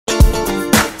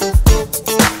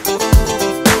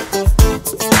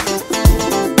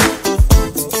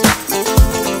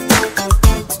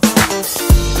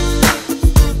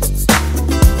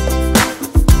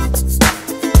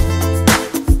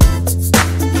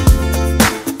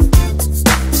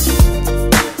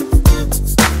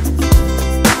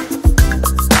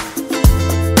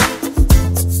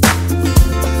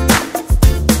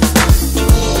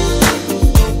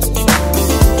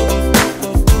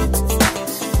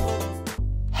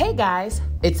Hey guys,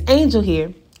 it's Angel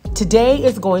here. Today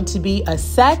is going to be a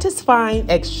satisfying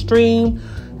extreme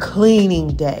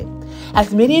cleaning day.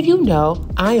 As many of you know,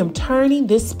 I am turning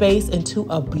this space into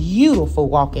a beautiful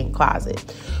walk-in closet.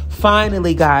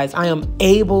 Finally, guys, I am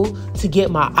able to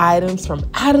get my items from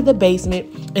out of the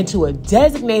basement into a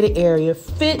designated area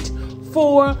fit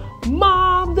for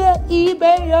Mom the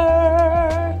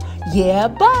eBayer. Yeah,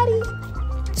 buddy.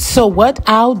 So what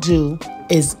I'll do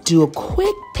is do a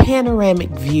quick panoramic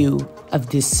view of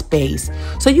this space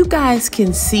so you guys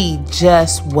can see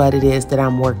just what it is that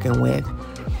I'm working with.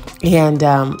 And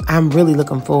I'm really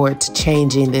looking forward to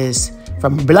changing this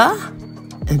from blah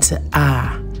into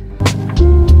ah.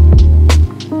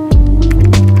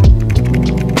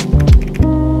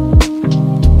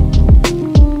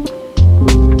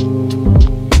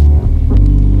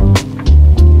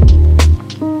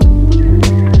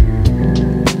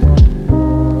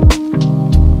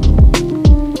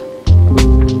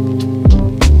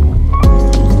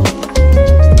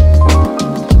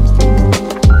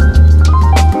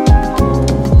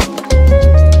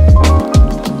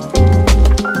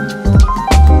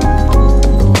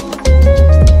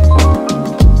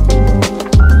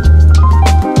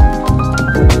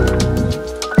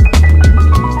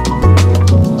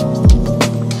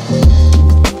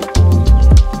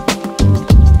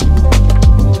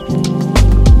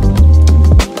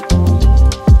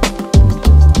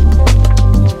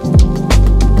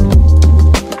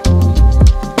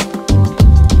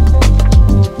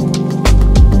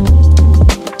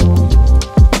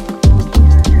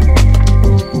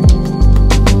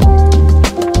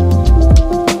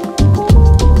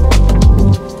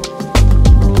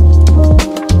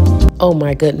 Oh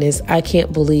my goodness, I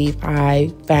can't believe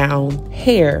I found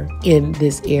hair in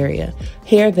this area.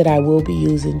 Hair that I will be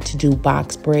using to do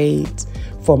box braids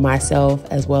for myself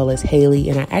as well as Haley.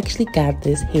 And I actually got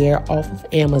this hair off of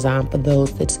Amazon for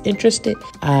those that's interested.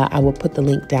 I will put the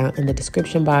link down in the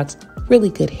description box. Really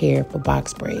good hair for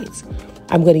box braids.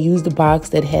 I'm going to use the box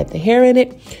that had the hair in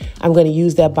it. I'm going to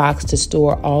use that box to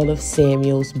store all of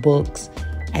Samuel's books,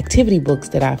 activity books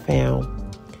that I found.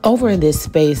 Over in this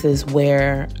space is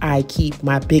where I keep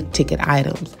my big ticket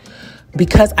items.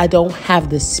 Because I don't have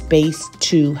the space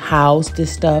to house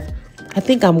this stuff, I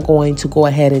think I'm going to go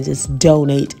ahead and just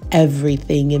donate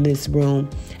everything in this room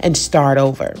and start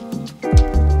over.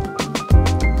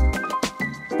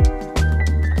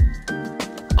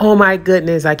 Oh my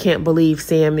goodness, I can't believe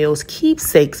Samuel's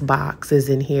keepsakes box is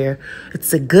in here.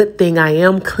 It's a good thing I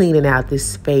am cleaning out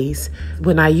this space.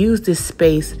 When I use this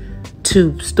space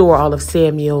to store all of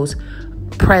Samuel's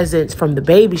presents from the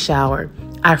baby shower,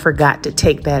 I forgot to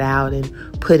take that out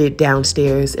and put it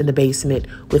downstairs in the basement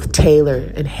with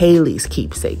Taylor and Haley's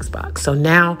keepsakes box. So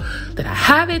now that I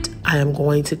have it, I am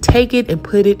going to take it and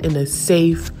put it in a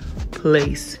safe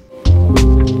place.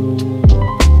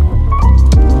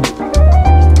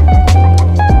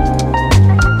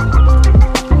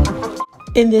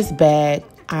 In this bag,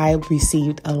 I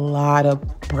received a lot of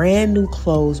brand new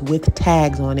clothes with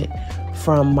tags on it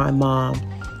from my mom.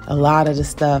 A lot of the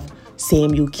stuff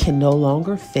Samuel can no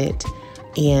longer fit,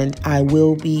 and I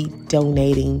will be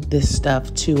donating this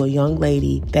stuff to a young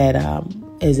lady that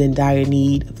is in dire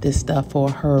need of this stuff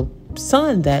for her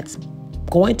son that's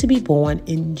going to be born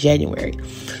in January.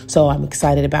 So I'm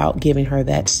excited about giving her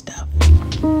that stuff.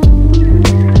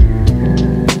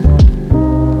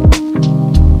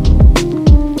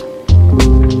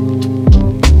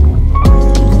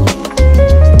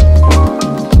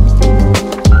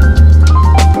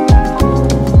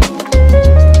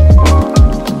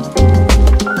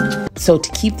 So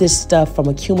to keep this stuff from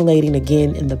accumulating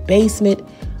again in the basement,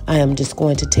 I am just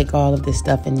going to take all of this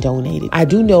stuff and donate it. I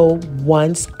do know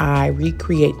once I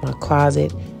recreate my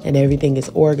closet and everything is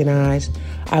organized,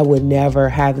 I would never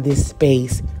have this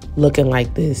space looking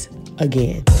like this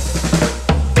again.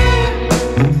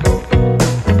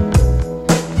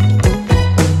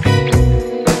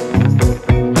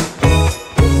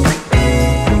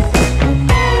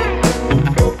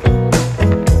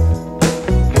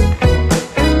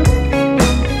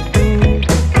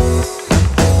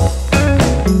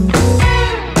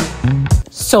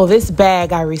 So this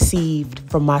bag I received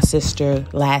from my sister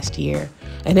last year.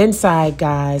 And inside,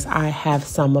 guys, I have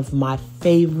some of my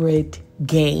favorite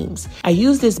games. I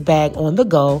use this bag on the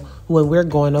go when we're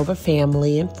going over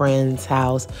family and friends'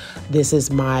 house. This is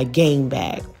my game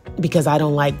bag because I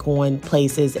don't like going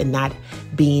places and not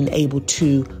being able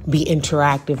to be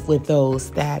interactive with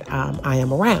those that I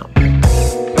am around.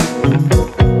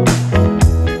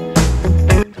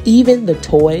 Even the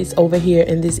toys over here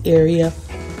in this area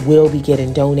will be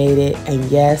getting donated. And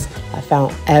yes, I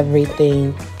found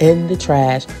everything in the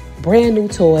trash Brand new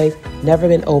toys, never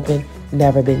been opened,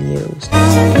 never been used.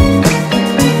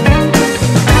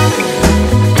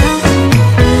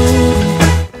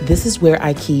 This is where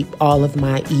I keep all of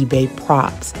my eBay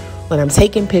props. When I'm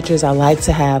taking pictures, I like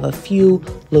to have a few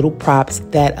little props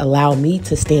that allow me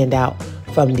to stand out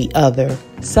from the other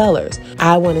sellers.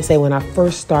 I want to say when I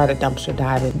first started dumpster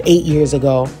diving 8 years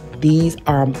ago, these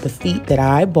are the feet that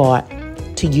I bought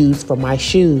to use for my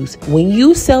shoes. When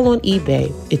you sell on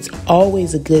eBay, it's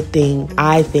always a good thing,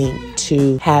 I think,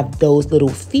 to have those little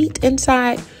feet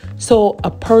inside so a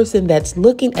person that's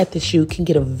looking at the shoe can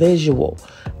get a visual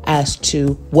as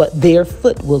to what their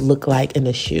foot will look like in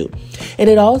a shoe. And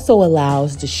it also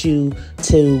allows the shoe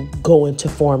to go into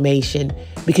formation,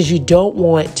 because you don't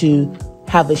want to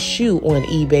have a shoe on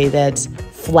eBay that's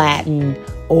flattened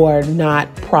or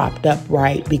not propped up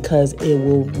right, because it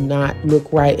will not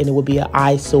look right and it will be an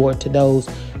eyesore to those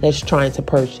that's trying to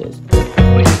purchase.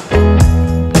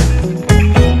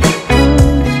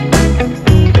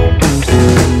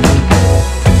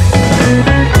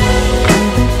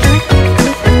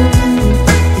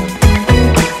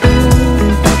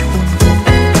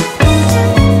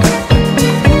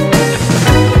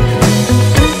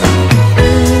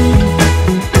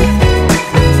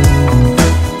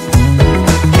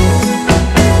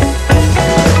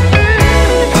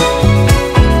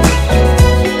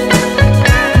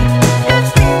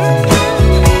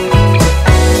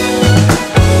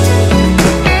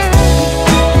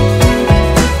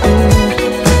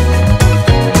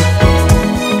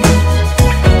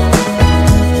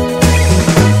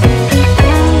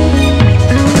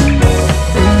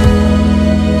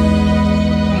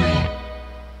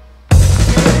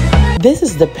 This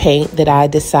is the paint that I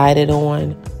decided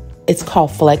on. It's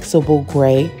called Flexible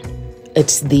Gray.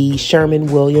 It's the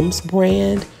Sherman-Williams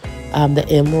brand, the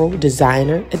Emerald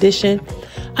Designer Edition.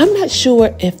 I'm not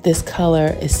sure if this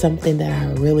color is something that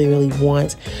I really, really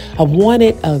want. I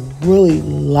wanted a really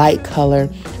light color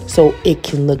so it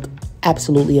can look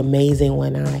absolutely amazing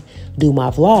when I do my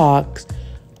vlogs,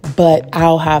 but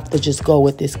I'll have to just go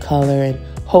with this color and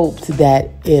hope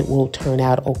that it will turn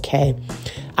out okay.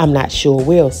 I'm not sure.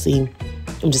 We'll see.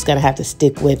 I'm just going to have to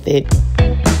stick with it.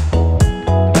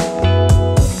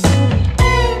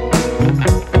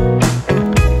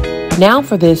 Now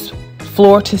for this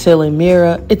floor to ceiling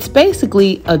mirror. It's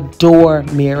basically a door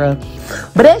mirror.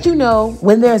 But as you know,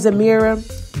 when there's a mirror,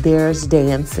 there's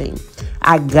dancing.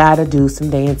 I gotta do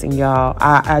some dancing, y'all.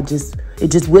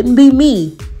 It just wouldn't be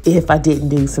me if I didn't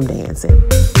do some dancing.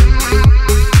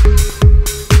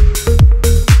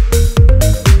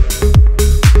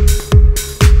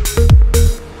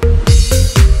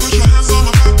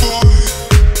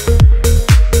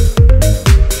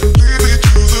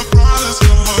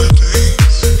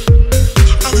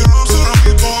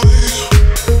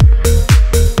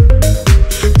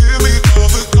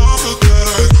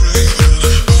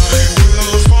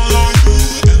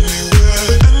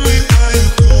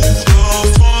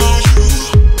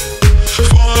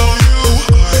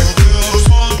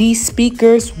 These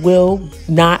speakers will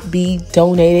not be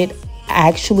donated.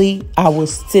 Actually, I will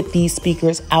sit these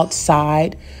speakers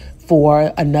outside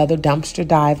for another dumpster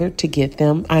diver to get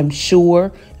them. I'm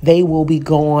sure they will be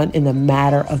gone in a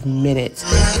matter of minutes.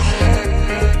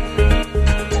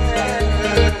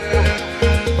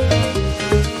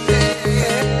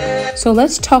 So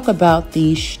let's talk about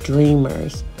these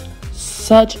streamers.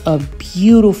 Such a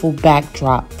beautiful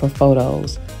backdrop for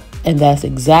photos. And that's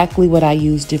exactly what I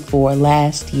used it for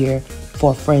last year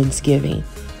for Friendsgiving.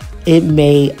 It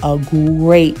made a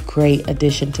great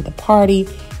addition to the party.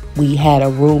 We had a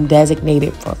room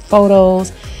designated for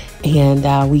photos,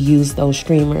 and we used those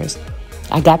streamers.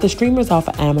 I got the streamers off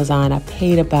of Amazon. I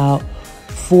paid about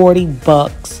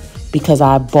 $40 because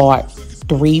I bought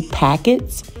 3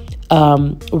 packets.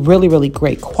 Really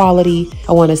great quality.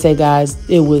 I want to say, guys,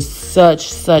 it was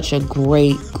such a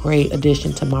great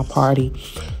addition to my party.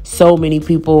 So many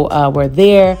people were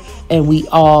there, and we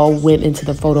all went into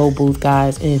the photo booth,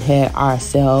 guys, and had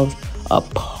ourselves a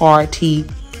photo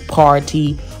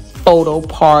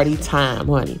party time,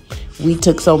 honey. We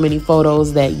took so many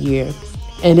photos that year.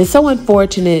 And it's so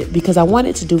unfortunate because I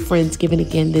wanted to do Friendsgiving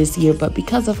again this year, but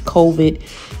because of COVID,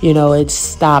 it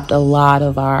stopped a lot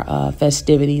of our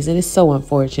festivities. And it's so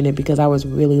unfortunate because I was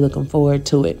really looking forward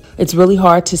to it. It's really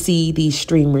hard to see these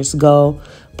streamers go,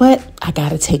 but I got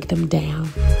to take them down.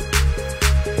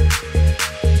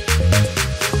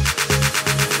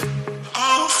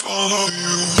 I'll follow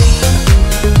you.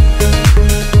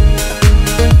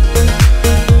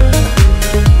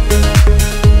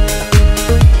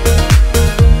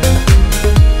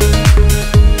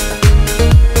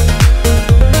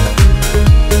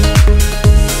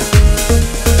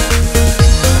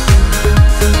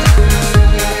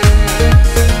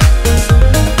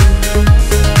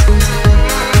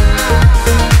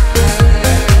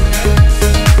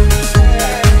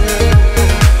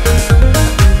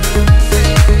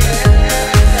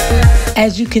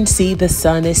 you can see, the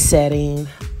sun is setting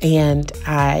and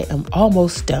I am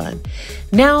almost done.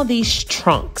 Now these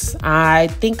trunks, I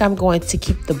think I'm going to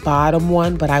keep the bottom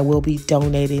one, but I will be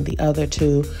donating the other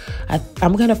two.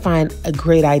 I'm going to find a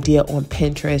great idea on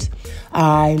Pinterest.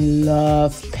 I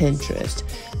love Pinterest.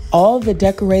 All the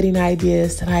decorating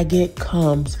ideas that I get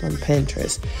comes from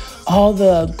Pinterest. All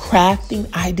the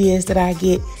crafting ideas that I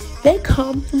get, they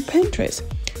come from Pinterest.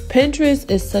 Pinterest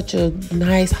is such a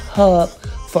nice hub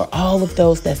for all of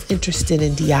those that's interested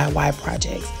in DIY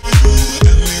projects.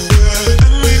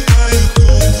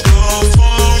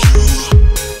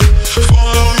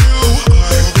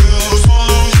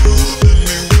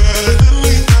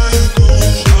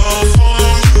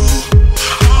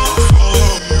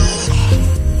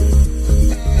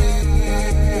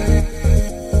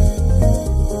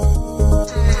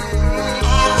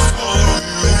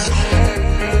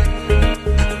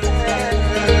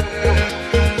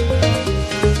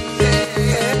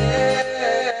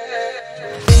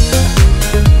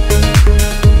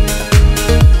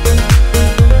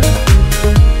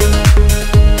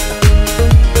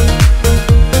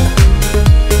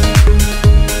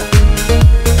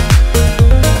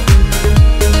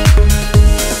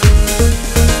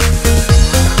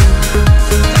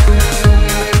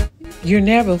 You're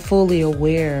never fully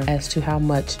aware as to how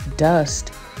much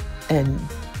dust and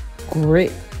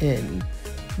grit and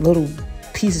little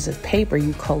pieces of paper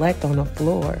you collect on the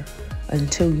floor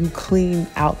until you clean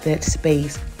out that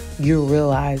space. You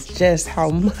realize just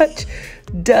how much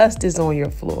dust is on your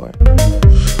floor.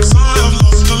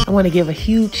 I want to give a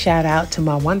huge shout out to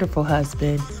my wonderful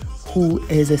husband who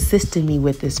is assisting me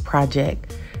with this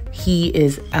project. He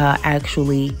is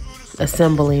actually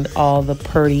assembling all the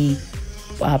pretty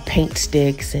paint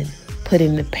sticks and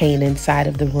putting the paint inside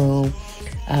of the room.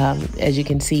 As you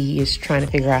can see, he is trying to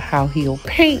figure out how he'll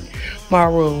paint my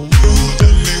room.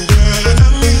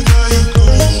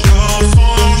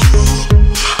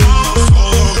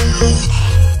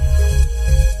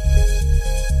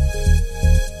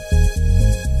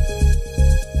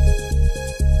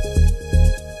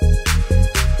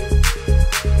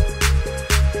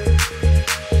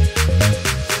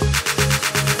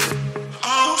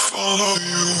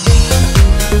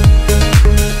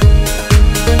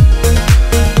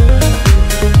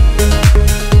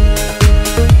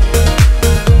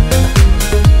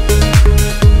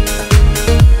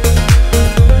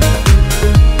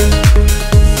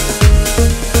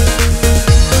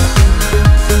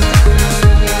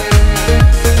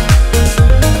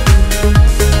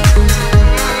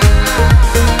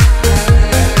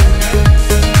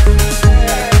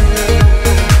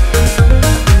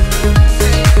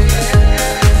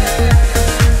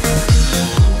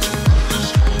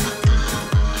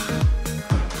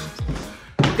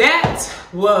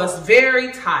 Was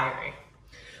very tiring.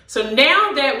 So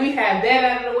now that we have that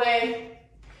out of the way,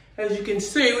 as you can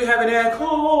see, we have an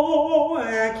echo.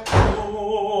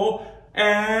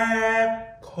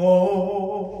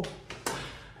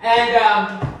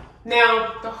 And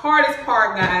now the hardest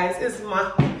part, guys, is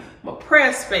my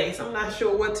press space. I'm not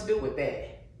sure what to do with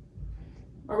that.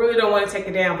 I really don't want to take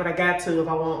it down, but I got to if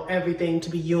I want everything to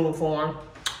be uniform.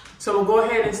 So we'll go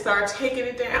ahead and start taking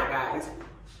it down, guys.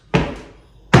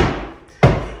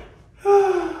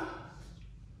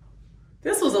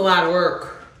 This was a lot of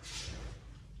work.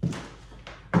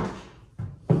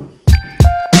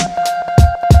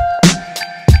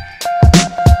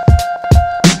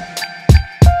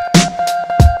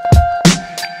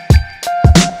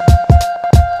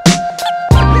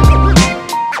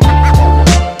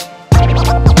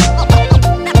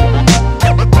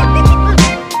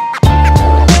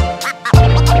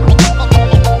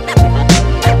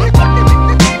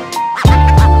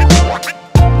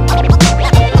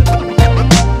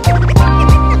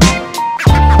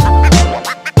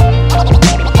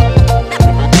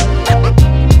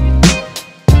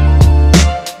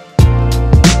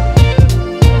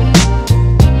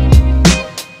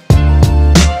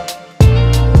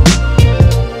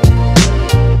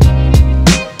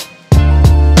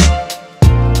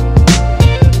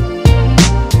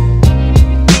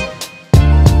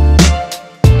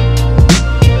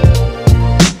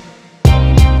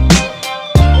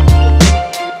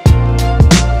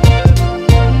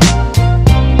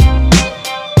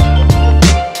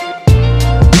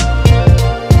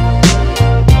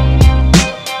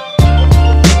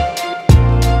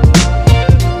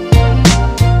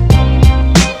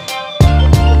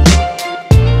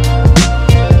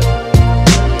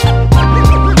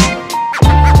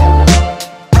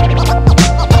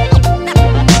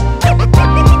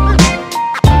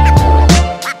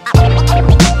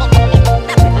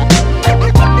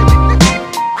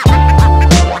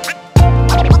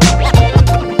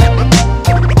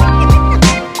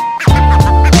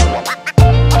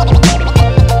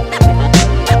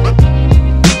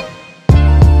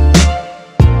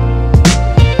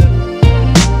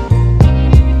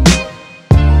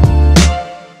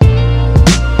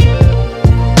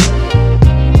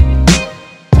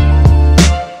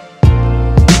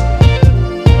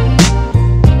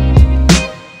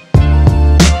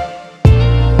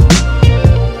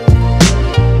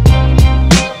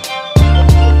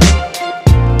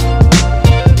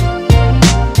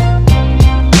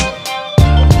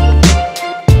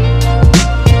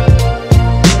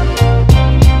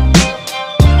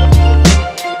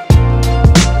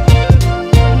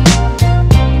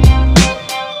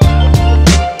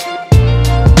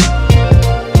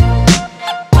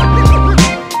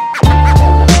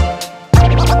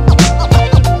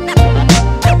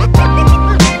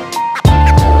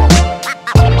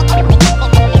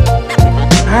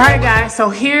 guys, so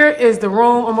here is the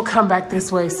room. I'm gonna come back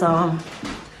this way some.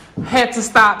 Had to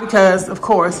stop because, of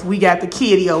course, we got the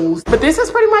kiddios. But this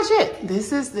is pretty much it.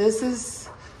 This is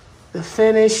the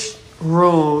finished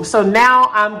room. So now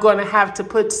I'm gonna have to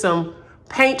put some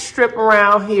paint strip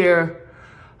around here.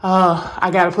 I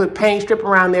gotta put paint strip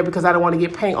around there because I don't want to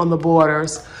get paint on the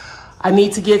borders. I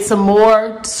need to get some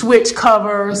more switch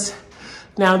covers.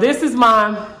 Now this is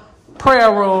my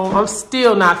prayer room. I'm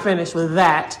still not finished with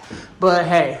that, but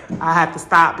hey, I have to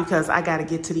stop because I got to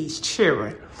get to these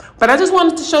children. But I just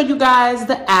wanted to show you guys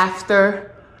the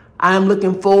after. I'm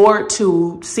looking forward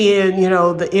to seeing, you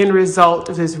know, the end result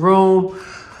of this room.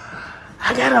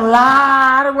 I got a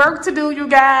lot of work to do, you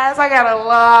guys. I got a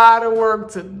lot of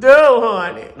work to do,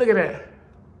 honey. Look at that.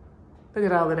 Look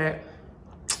at all of that.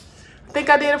 I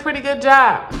think I did a pretty good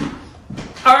job.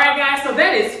 All right, guys, so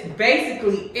that is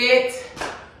basically it.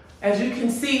 As you can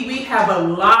see, we have a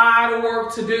lot of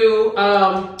work to do.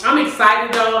 I'm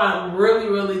excited though. I'm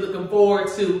really looking forward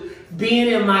to being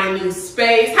in my new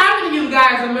space. How many of you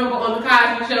guys remember on the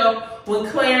Cosby Show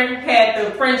when Claire had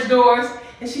the French doors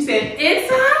and she said,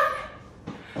 inside,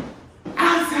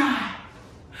 outside,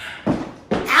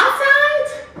 outside,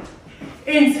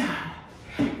 inside,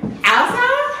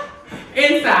 outside,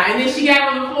 inside. And then she got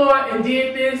on the floor and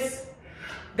did this.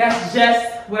 That's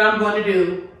just what I'm going to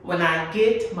do when I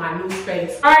get my new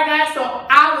space. All right, guys, so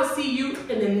I will see you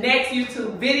in the next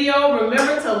YouTube video.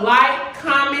 Remember to like,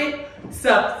 comment,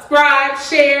 subscribe,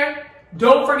 share.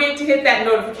 Don't forget to hit that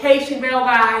notification bell,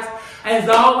 guys. As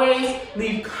always,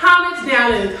 leave comments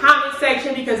down in the comment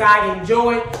section because I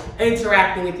enjoy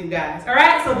interacting with you guys. All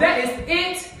right, so that is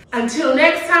it. Until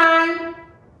next time,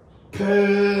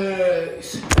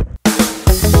 peace.